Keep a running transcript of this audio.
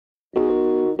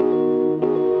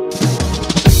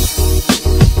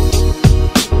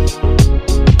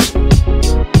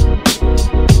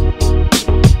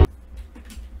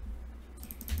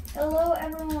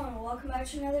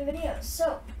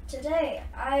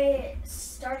I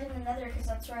started the nether because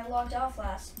that's where I logged off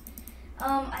last.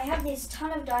 I have these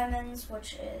ton of diamonds,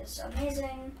 which is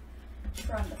amazing,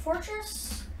 from the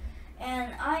fortress.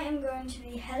 And I am going to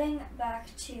be heading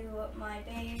back to my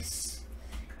base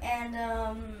and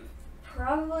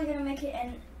probably going to make it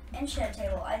an enchant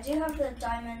table. I do have the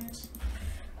diamond,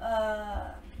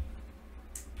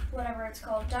 whatever it's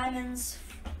called, diamonds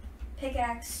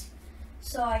pickaxe,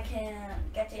 so I can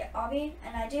get the obby,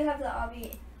 and I do have the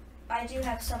obby, I do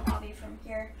have some obby from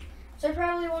here, so I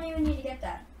probably won't even need to get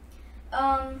that.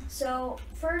 So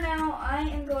for now, I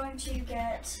am going to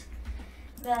get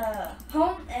the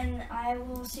home, and I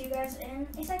will see you guys in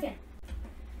a second.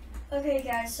 Okay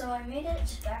guys, so I made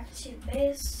it back to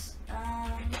base,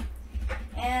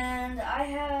 and I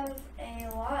have a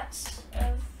lot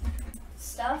of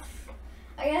stuff,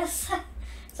 I guess.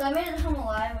 So I made it home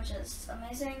alive, which is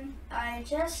amazing. I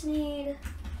just need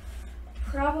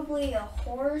probably a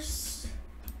horse,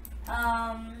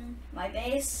 my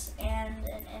base, and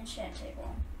an enchant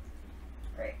table.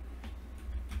 Great.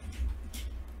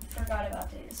 Forgot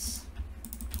about these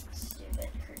stupid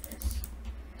creepers.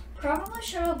 Probably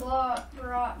should have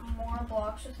brought more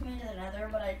blocks with me to the nether,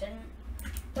 but I didn't,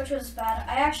 which was bad.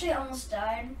 I actually almost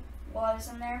died while I was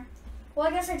in there. Well,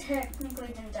 I guess I technically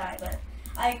didn't die, but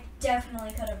I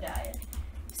definitely could have died.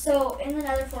 So in the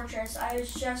nether fortress, I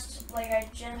was just, like, I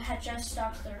had just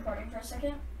stopped the recording for a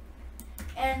second.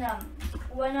 And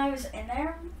when I was in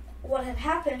there, what had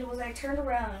happened was I turned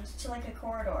around to, like, a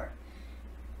corridor.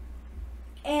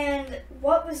 And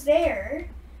what was there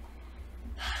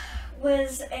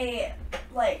was a,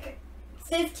 like,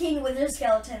 15 wither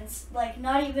skeletons, like,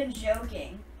 not even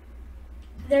joking.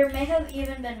 There may have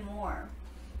even been more.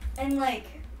 And,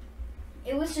 like,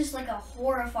 it was just, like, a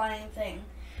horrifying thing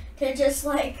to just,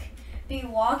 like, be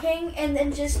walking and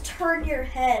then just turn your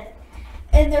head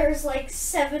and there's, like,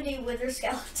 70 wither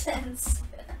skeletons.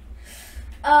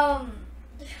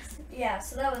 Yeah,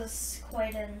 so that was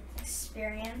quite an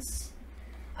experience.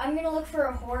 I'm gonna look for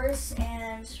a horse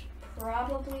and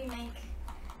probably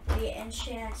make the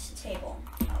enchant table.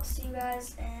 I'll see you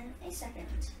guys in a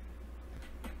second.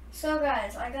 So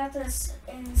guys, I got this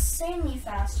insanely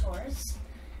fast horse.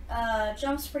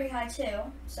 Jumps pretty high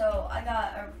too, so I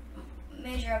got a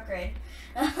major upgrade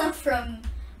from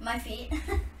my feet.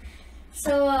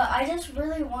 So I just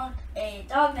really want a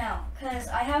dog now, because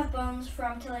I have bones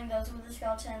from killing those wither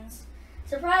skeletons.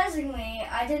 Surprisingly,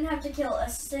 I didn't have to kill a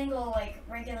single, like,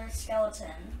 regular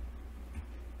skeleton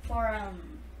for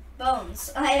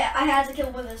bones. I had to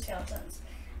kill wither skeletons.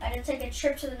 I had to take a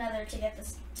trip to the nether to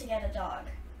get a dog.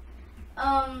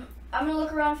 I'm gonna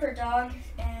look around for a dog,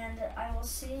 and I will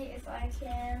see if I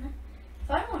can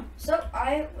find one. So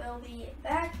I will be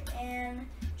back in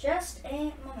just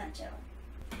a momento.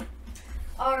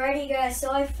 Alrighty guys,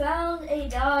 so I found a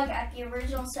dog at the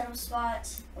original setup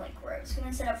spot, like where I was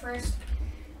gonna set up first.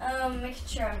 Making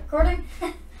sure I'm recording.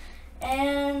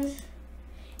 And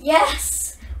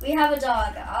yes, we have a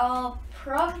dog. I'll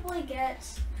probably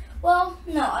get, well,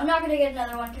 no, I'm not gonna get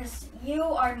another one because you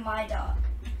are my dog.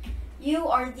 You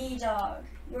are the dog.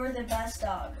 You're the best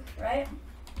dog, right?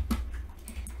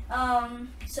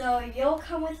 So you'll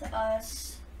come with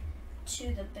us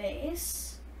to the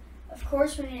base. Of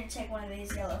course, we need to take one of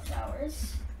these yellow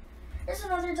flowers. There's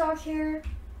another dog here.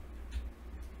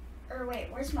 Or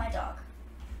wait, where's my dog?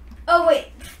 Oh,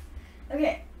 wait.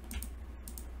 Okay.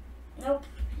 Nope.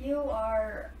 You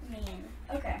are mean.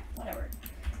 Okay, whatever.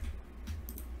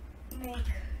 Make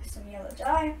some yellow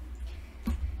dye.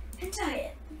 And dye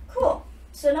it. Cool.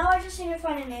 So now I just need to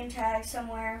find a name tag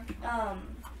somewhere.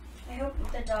 I hope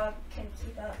the dog can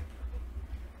keep up.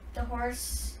 The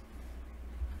horse,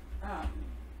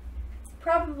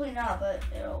 probably not, but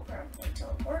it'll probably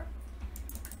teleport.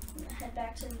 I'm gonna head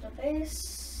back to the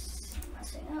base. I'm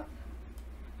messing up.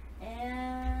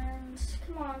 And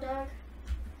come on, dog.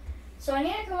 So I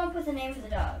need to come up with a name for the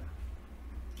dog.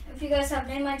 If you guys have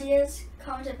name ideas,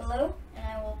 comment it below, and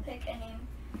I will pick a name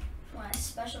for my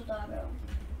special doggo.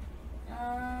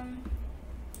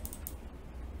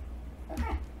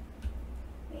 Okay.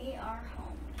 We are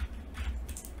home.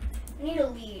 I need a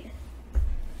lead.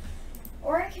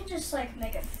 Or I can just, like,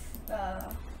 make a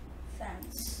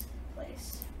fence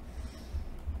place.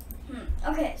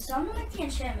 Okay, so I'm gonna make the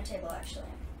enchantment table, actually.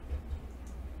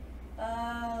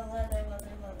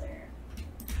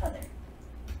 Leather.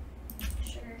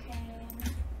 Sugarcane.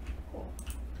 Cool.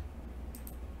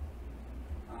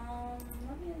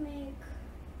 Let me make...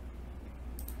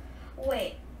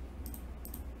 Wait.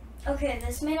 Okay,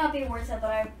 this may not be worth it,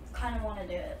 but I kind of want to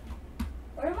do it.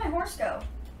 Where did my horse go?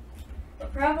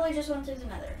 It probably just went through the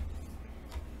nether.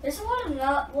 There's a lot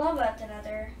of lava at the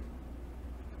nether.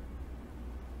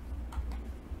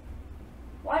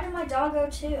 did my dog go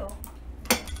too?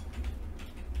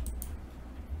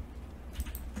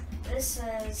 This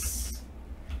is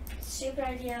a stupid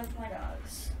idea of my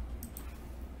dog's.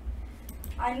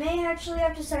 I may actually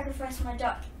have to sacrifice my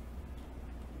dog.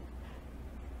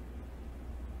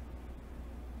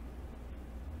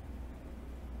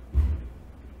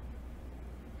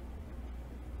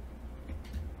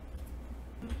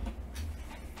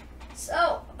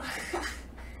 So,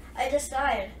 I just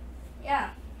died.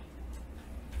 Yeah.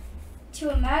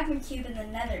 To a magma cube in the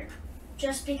nether.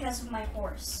 Just because of my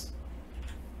horse.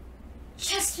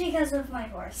 Just because of my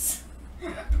horse.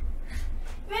 Maybe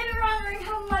you're wondering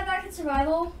how am I back in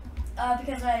survival?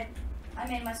 Because I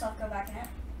made myself go back in it.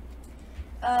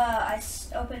 I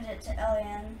opened it to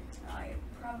LAN. I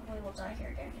probably will die here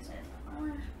again because I have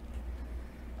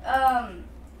no armor.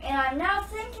 And I'm now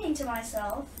thinking to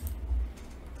myself,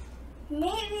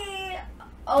 maybe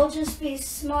I'll just be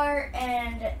smart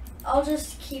and I'll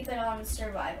just keep it on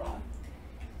survival.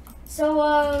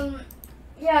 So,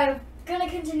 yeah, I'm gonna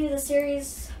continue the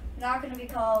series. Not gonna be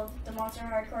called the Monster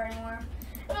Hardcore anymore.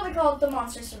 It'll be called the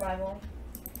Monster Survival.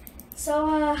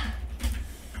 So,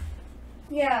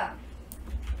 yeah.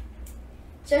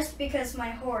 Just because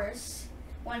my horse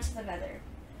went to the nether.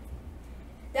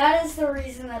 That is the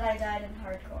reason that I died in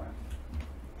hardcore.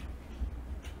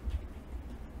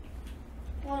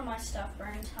 One of my stuff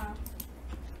burned, huh?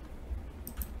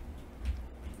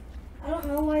 I don't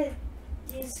know why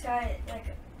these guys, like,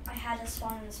 I had to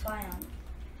spawn in this biome.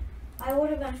 I would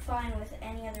have been fine with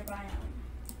any other biome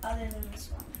other than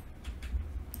this one.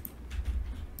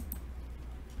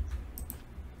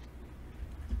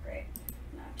 Great.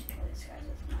 Now I have to kill these guys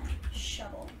with my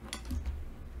shovel.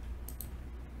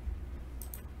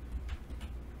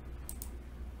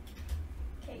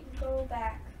 Okay, you go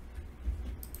back.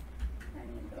 I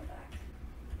need to go back.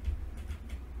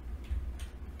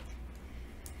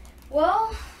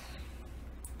 Well,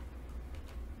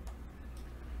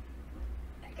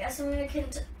 I guess I'm gonna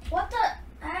continue. What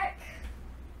the heck?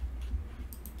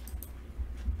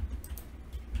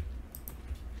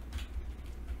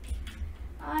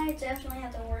 I definitely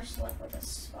had the worst luck with this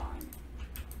spawn.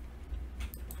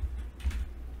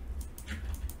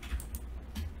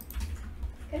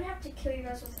 Gonna have to kill you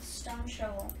guys with a stone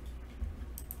shovel.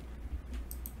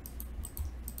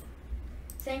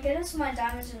 Thank goodness my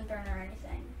diamonds didn't burn or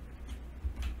anything.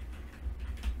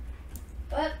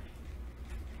 But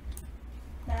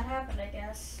that happened, I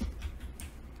guess.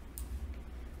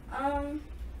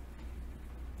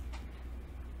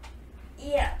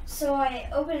 Yeah, so I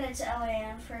opened it to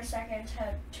LAN for a second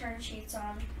to turn cheats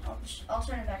on. I'll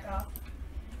turn it back off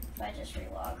if I just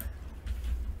relog.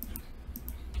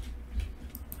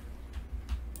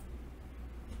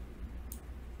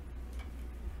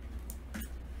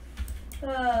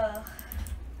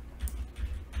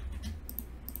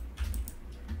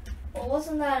 Well,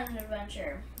 wasn't that an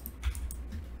adventure?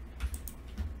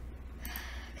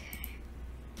 Okay.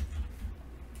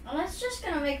 Well, that's just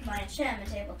gonna make my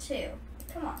enchantment table too.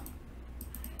 Come on.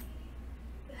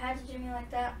 You had to do me like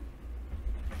that?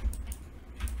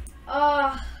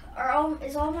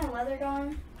 Is all my leather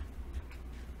gone?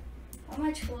 All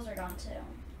my tools are gone too.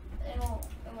 It won't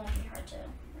be hard to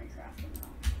recraft them though.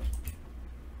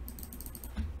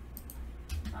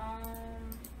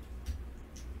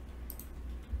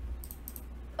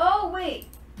 Oh wait,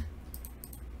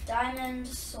 diamond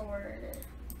sword.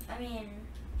 I mean,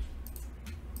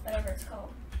 whatever it's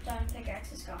called. Diamond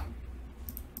pickaxe is gone,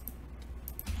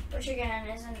 which again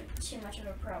isn't too much of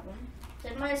a problem.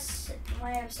 Did my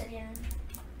obsidian?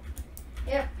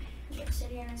 Yep, the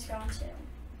obsidian is gone too.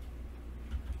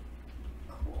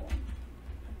 Cool.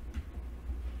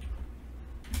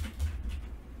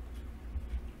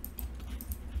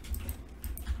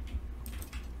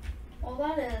 Well,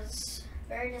 that is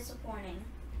very disappointing.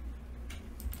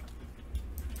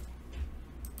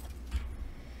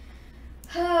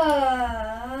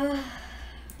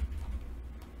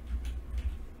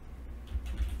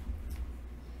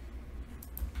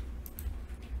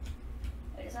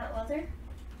 Wait, is that leather?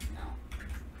 No.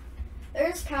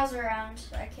 There's cows around.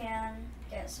 I can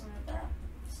get some of that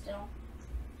still,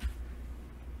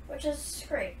 which is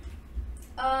great.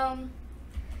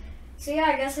 So yeah,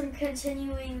 I guess I'm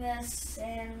continuing this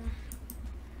in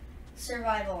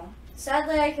survival.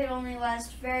 Sadly, I could only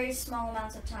last very small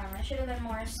amounts of time. I should have been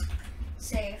more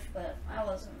safe, but I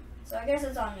wasn't. So I guess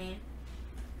it's on me.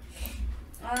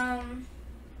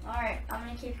 Alright, I'm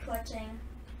gonna keep collecting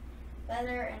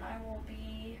leather and I will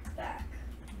be back.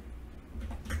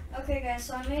 Okay guys,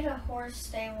 so I made a horse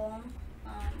stable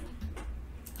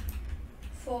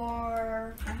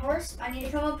for my horse. I need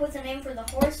to come up with a name for the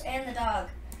horse and the dog.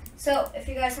 So if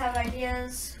you guys have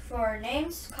ideas for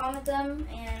names, comment them,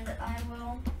 and I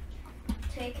will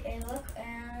take a look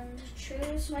and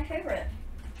choose my favorite.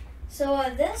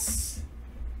 So this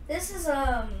is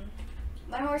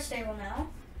my horse stable now.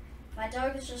 My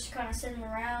dog is just kind of sitting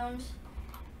around.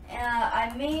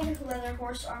 I made leather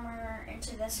horse armor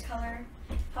into this color.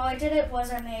 How I did it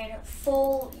was I made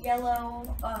full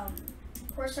yellow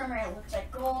horse armor. It looked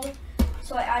like gold.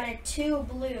 So I added 2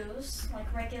 blues,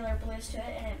 like regular blues to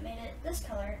it, and it made it this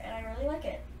color, and I really like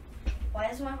it. Why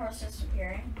is my horse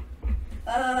disappearing?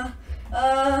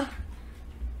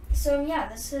 So yeah,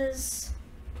 this is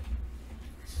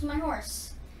my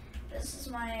horse. This is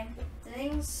my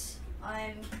things.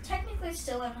 I'm technically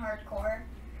still in hardcore,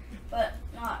 but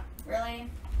not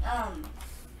really.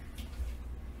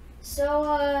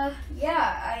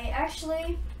 Yeah, I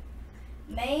actually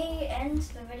may end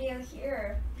the video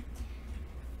here.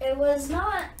 It was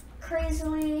not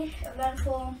crazily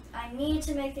eventful. I need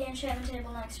to make the enchantment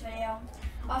table next video.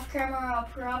 Off camera, I'll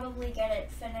probably get it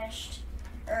finished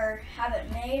or have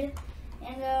it made.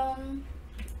 And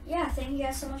yeah, thank you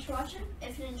guys so much for watching.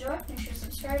 If you enjoyed, make sure to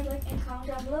subscribe, like, and comment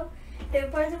down below.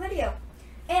 Favorite part of the video.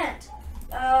 And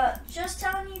just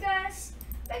telling you guys,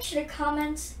 make sure to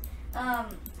comment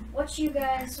what you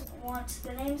guys want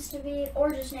the names to be, or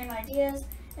just name ideas,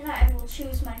 and I will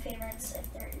choose my favorites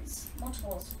if there is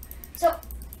multiples. So,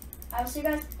 I will see you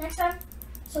guys next time.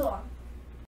 So long.